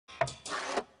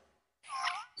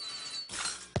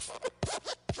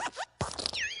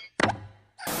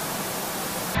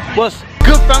What's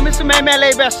good, fam? It's the man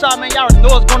laid back shot, man. Y'all know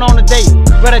what's going on today.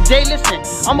 But today, listen,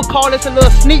 I'ma call this a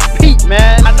little sneak peek,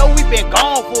 man. I know we been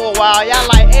gone for a while. Y'all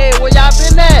like, hey, where y'all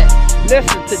been at?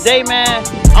 Listen, today, man,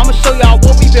 I'ma show y'all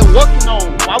what we been working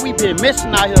on, why we been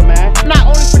missing out here, man. I'm not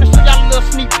only finna show y'all a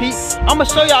little sneak peek, I'ma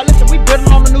show y'all, listen, we building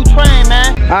on the new train,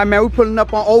 man. All right, man, we pulling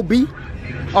up on OB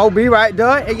right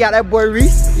there. And got that boy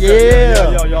Reese.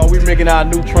 Yeah. Yo, we making our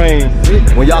new train.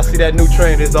 When y'all see that new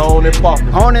train, it's on and popping.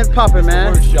 On and popping,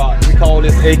 man. Workshop. We call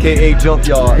this AKA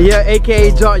Junkyard. Yeah,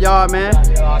 AKA Junkyard, man.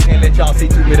 I can't let y'all see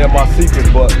too many of my secrets,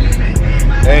 but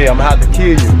hey, I'm gonna have to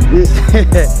kill you.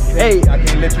 Hey, I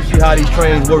can't let you see how these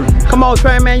trains work. Come on,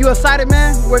 train man. You excited,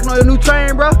 man? Working on your new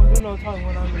train, bro?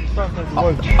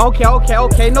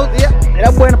 Okay. No, yeah.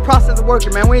 That boy in the process of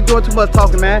working, man. We ain't doing too much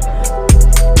talking, man.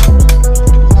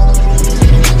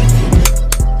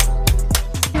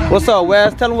 What's up,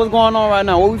 Wes? Tell him what's going on right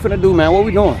now. What we finna do, man? What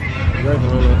we doing?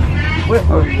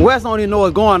 Wes don't even know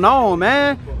what's going on,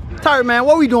 man. Tyre, man,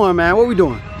 what we doing, man? What we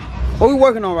doing? What we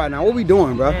working on right now? What we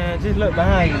doing, bro? Man, just look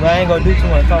behind you, bro. I ain't gonna do too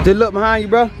much talking. Just look behind you,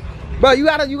 bro. Bro, you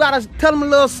gotta tell them a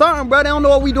little something, bro. They don't know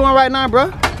what we doing right now, bro.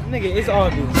 Nigga, it's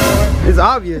obvious. It's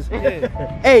obvious.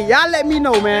 Yeah. Hey, y'all let me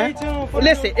know, man.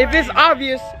 Listen, if it's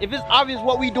obvious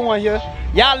what we doing here,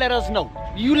 y'all let us know.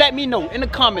 You let me know in the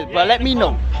comments, bro. Let me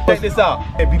know. Check this out.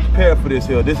 Hey, be prepared for this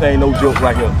here. This ain't no joke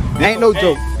right here. Ain't no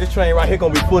joke. This train right here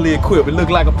gonna be fully equipped. It look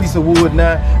like a piece of wood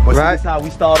now, but see, this is how we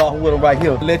start off with them right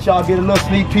here. Let y'all get a little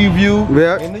sneak preview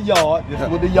in the yard. This is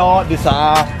with the yard. This is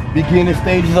our beginning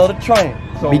stages of the train.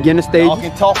 So beginning stages. Y'all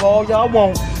can talk all y'all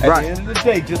want. At the end of the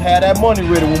day, just have that money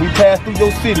ready when we pass through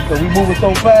your city, because we moving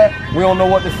so fast, we don't know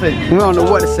what to say. We don't know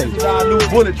what to say. This is our new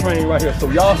bullet train right here,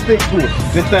 so y'all stick to it.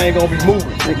 This thing gonna be moving.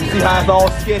 You see how it's all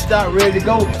sketched out, ready to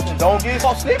go. Don't get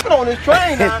caught sleeping on this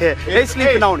train now. They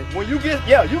sleeping on it. When you get,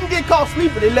 you can get caught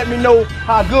sleeping. They let me know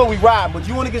how good we ride, but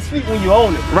you want to get sleep when you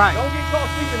own it. Right. Don't get caught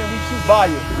sleeping and we shoot by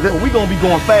you. So we gonna be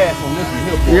going fast on this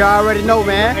one here. You already know,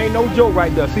 man. Ain't no joke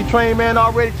right there. See, train man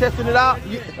already testing it out.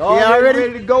 Already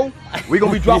ready to go. We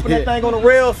gonna be dropping that thing on the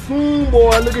rail soon,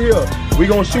 boy. Look at here. We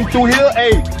gonna shoot through here.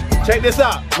 Hey, check this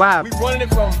out. Wow. We running it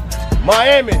from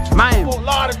Miami. Fort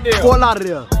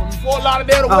Lauderdale. From Fort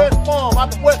Lauderdale to West Farm.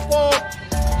 Out to West Farm.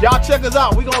 Y'all check us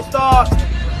out. We gonna start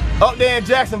up there in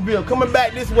Jacksonville. Coming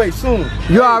back this way soon.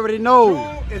 You already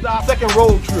know. June is our second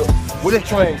road trip with the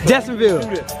train. So Jacksonville.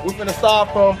 We're finna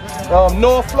start from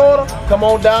North Florida. Come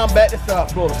on down back to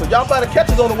South Florida. So y'all better catch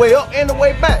us on the way up and the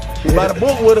way back. You better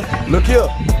book with us. Look here.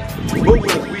 Book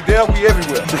with us. We there, we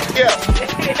everywhere. Yeah.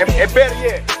 And better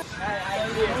yet,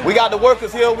 we got the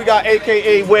workers here. We got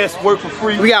AKA West work for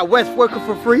free. We got West working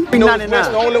for free. You know,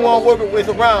 West the only one working with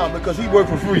around because he work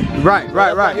for free. Right.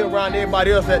 He around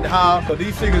everybody else at the house. So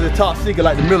these figures are top secret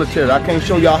like the military. I can't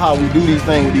show y'all how we do these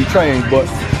things with these trains, but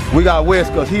we got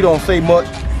West because he don't say much,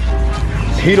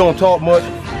 he don't talk much,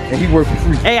 and he work for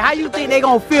free. Hey, how you think they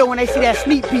gonna feel when they see that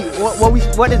sneak peek?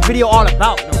 What this video all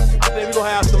about, though? I think we gonna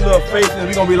have some little faces.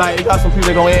 We gonna be like, they got some people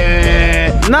that going,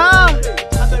 Nah.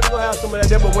 I think we gonna have some of that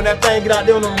there, but when that thing get out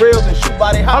there on the rails and shoot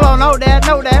by their house. Hold on, no, Dad.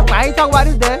 I ain't talking about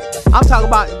this, Dad. I'm talking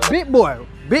about Big Boy.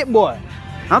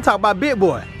 I'm talking about Big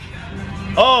Boy.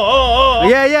 Oh.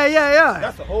 Yeah.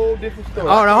 That's a whole different story.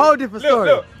 Oh, a whole different story.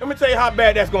 Look, let me tell you how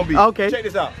bad that's gonna be. Okay. Check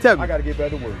this out. Tell me. I gotta get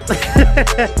back to work.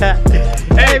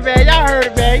 Hey, man, y'all heard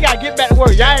it, man. You gotta get back to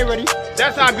work. Y'all ain't ready.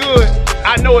 That's how good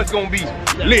I know it's gonna be.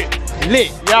 Lit.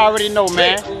 Y'all already know,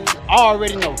 man. I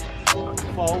already know.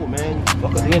 Fall over, man.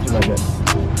 Fuck up the engine like that.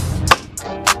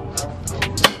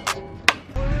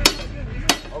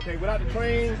 Okay, without the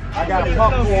train, I got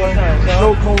popcorn,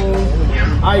 snow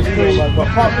cone, ice cream,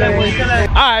 popcorn.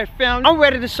 Alright, fam. I'm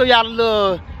ready to show y'all a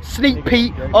little sneak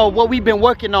peek of what we've been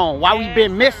working on, why we've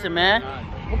been missing, man.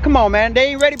 Well, come on, man. They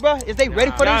ain't ready, bro? Is they ready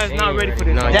for this? Y'all not ready for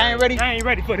this. Y'all ain't ready? I ain't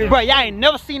ready for this. Bro, y'all ain't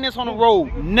never seen this on the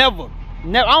road. Never.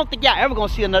 I don't think y'all ever gonna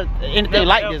see anything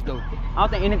like this, though. I don't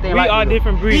think anything like this. We are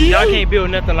different breeds. Y'all can't build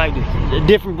nothing like this. A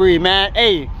different breed, man.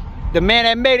 Hey, the man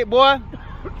that made it, boy.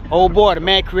 Oh boy, the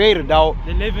man creator, dog.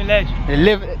 The living legend.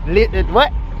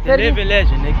 What? The living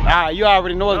legend, nigga. Alright, you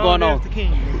already know what's going on.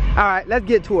 Alright, let's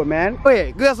get to it, man. Go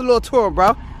ahead, give us a little tour,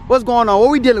 bro. What's going on? What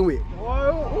we dealing with?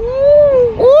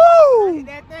 Woo!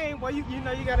 That thing, boy, you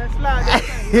know you gotta slide that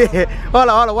thing. Hold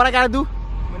on. What I gotta do?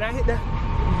 When I hit that.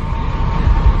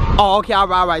 Oh, okay, all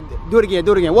right. Do it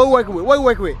again. What we working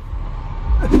with?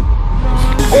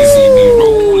 They see me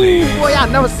rolling. Boy, y'all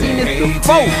never seen this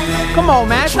before. Come on,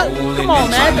 man.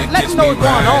 Let me know what's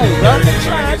going on, bro.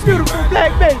 That beautiful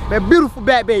black baby. That beautiful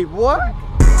black baby, boy.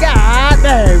 God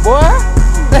dang, boy.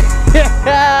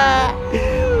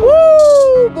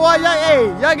 Woo, boy,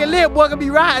 young and lit, boy, gonna be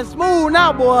riding smooth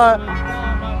now, boy.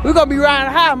 We gonna be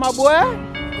riding high, my boy.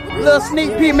 Little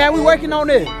sneak peek, man. We working on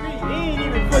this.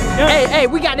 Hey,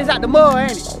 we got this out the mud,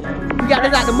 ain't it? We got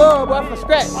this out the mud, boy, from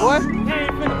scratch, boy.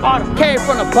 Came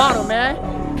from the bottom, man.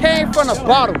 Came from the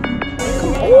bottom.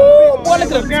 Ooh, boy,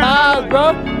 look at the tires,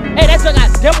 bro. Hey, that shit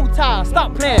got double tires.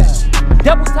 Stop playing.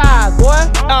 Double tires,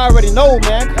 boy. I already know,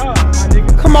 man.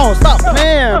 Come on, stop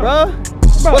playing, bro.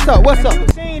 What's up? What's up? If you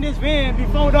seen this van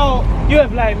before, though, you'll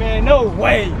be like, man, no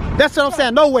way. That's what I'm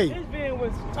saying. No way. This van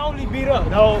was totally beat up,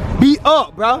 dog. Beat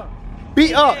up, bro.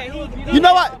 Beat up. You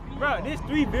know what? Bro, there's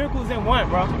 3 vehicles in one,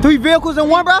 bro. 3 vehicles in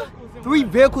one, bro? 3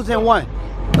 vehicles in one.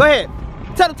 Go ahead.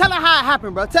 Tell her how it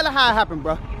happened, bro. Tell her how it happened,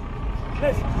 bro.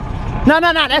 Listen. No,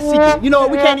 that's secret. You know what?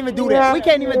 We can't even do that. We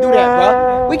can't even do that,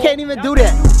 bro. We can't even do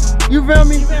that. You feel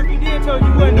me? Even if we did, told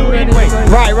you wouldn't do it anyway.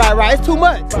 Right. It's too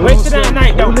much. Wait till that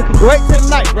night, though. Wait till the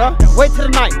night, bro. Wait till the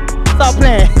night. Stop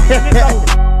playing.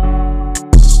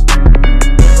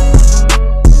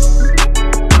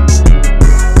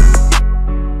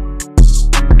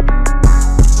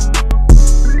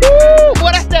 Woo,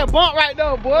 boy, that's that bump right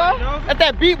there, boy. That's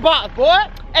that beatbox, boy.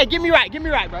 Hey, give me right,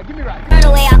 bro. Give me right. Run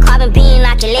away, I'll carbon beam,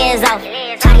 knock your legs off.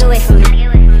 Talk away from me,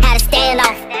 had to stand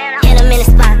off. Hit him in the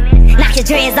spot, knock your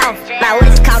dreads off. My what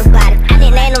is called about it, I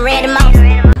didn't name them Randy Moss.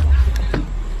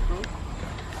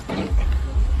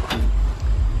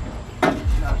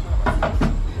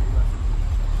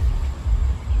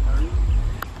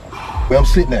 Where I'm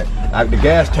sitting at, the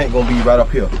gas tank gonna be right up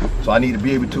here. So I need to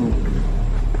be able to.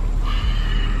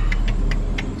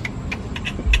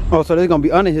 Oh, so they're gonna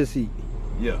be under his seat.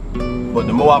 Yeah. But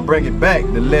the more I bring it back,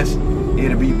 the less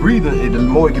it'll be breathing, the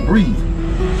more it can breathe.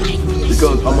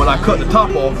 Because when I cut the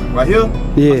top off right here,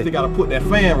 I still gotta put that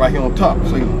fan right here on top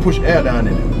so you can push air down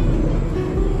in it.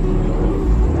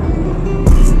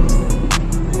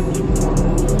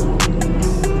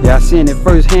 Yeah, I seen it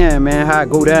firsthand, man, how it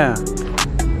go down.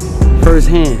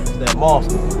 Firsthand. It's that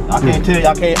monster. I can't tell you,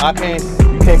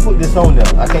 you can't put this on there.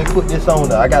 I can't put this on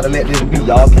there. I gotta let this be,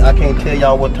 y'all. I can't tell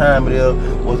y'all what time it is,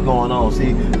 what's going on.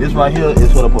 See, this right here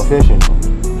is for the professional.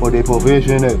 For the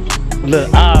professional.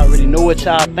 Look, I already know what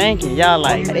y'all thinking. Y'all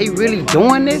like, are they really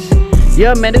doing this?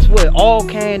 Yeah, man, this is what it all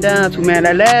came down to, man.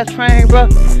 That last train, bro.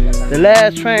 The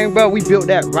last train, bro, we built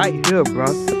that right here, bro.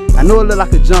 I know it look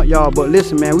like a junk, y'all, but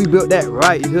listen, man, we built that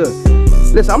right here.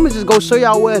 Listen, I'm gonna just go show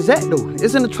y'all where it's at, though.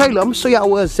 It's in the trailer. I'm gonna show y'all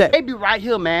where it's at. Baby right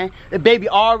here, man. The baby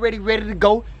already ready to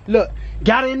go. Look,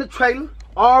 got it in the trailer.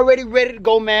 Already ready to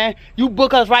go, man. You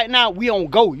book us right now, we on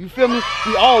go. You feel me?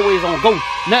 We always on go.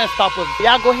 Nothing stop us.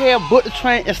 Y'all go ahead and book the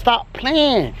train and stop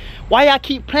playing. Why y'all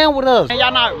keep playing with us?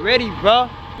 Y'all not ready, bro.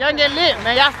 Y'all get lit,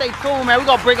 man. Y'all stay tuned, man. We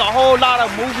gonna bring a whole lot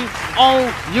of movies on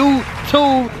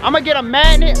YouTube. I'm gonna get a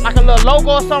magnet, like a little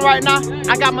logo or something right now.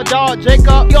 I got my dog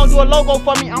Jacob. He gonna do a logo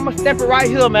for me. I'm gonna stamp it right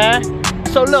here, man.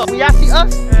 So look, when y'all see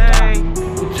us,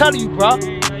 I'm telling you, bro.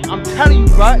 I'm telling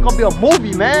you, bro. It's gonna be a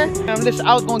movie, man. Listen,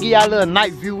 I was gonna give y'all a little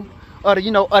night view of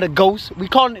the, of the ghost. We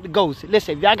calling it the ghost.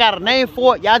 Listen, if y'all got a name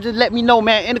for it, y'all just let me know,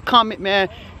 man, in the comment, man.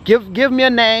 Give me a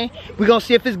name. We gonna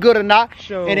see if it's good or not.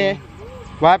 Sure. And then,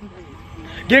 what?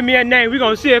 Give me a name. We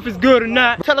gonna see if it's good or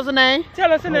not. Tell us a name.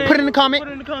 Tell us a name. Put it in the comment.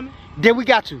 Put it in the comment. Then we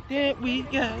got you. Then we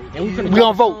got. We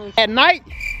gonna vote. At night,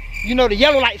 the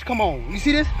yellow lights come on. You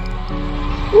see this?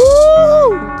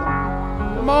 Woo!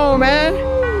 Come on, man.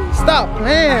 Stop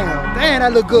playing. Damn,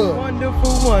 that look good.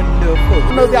 Wonderful, wonderful. I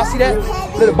don't know if y'all see that.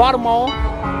 Little bottom on. You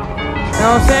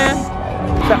know what I'm saying?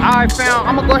 So, alright, fam.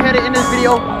 I'm gonna go ahead and end this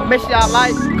video. Make sure y'all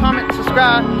like, comment,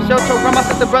 subscribe, show your grandma,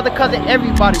 sister, brother, cousin,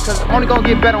 everybody. Cause it's only gonna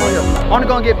get better on here. Only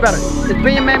gonna get better. It's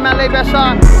been your man, Laid Back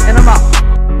Sean, and I'm out.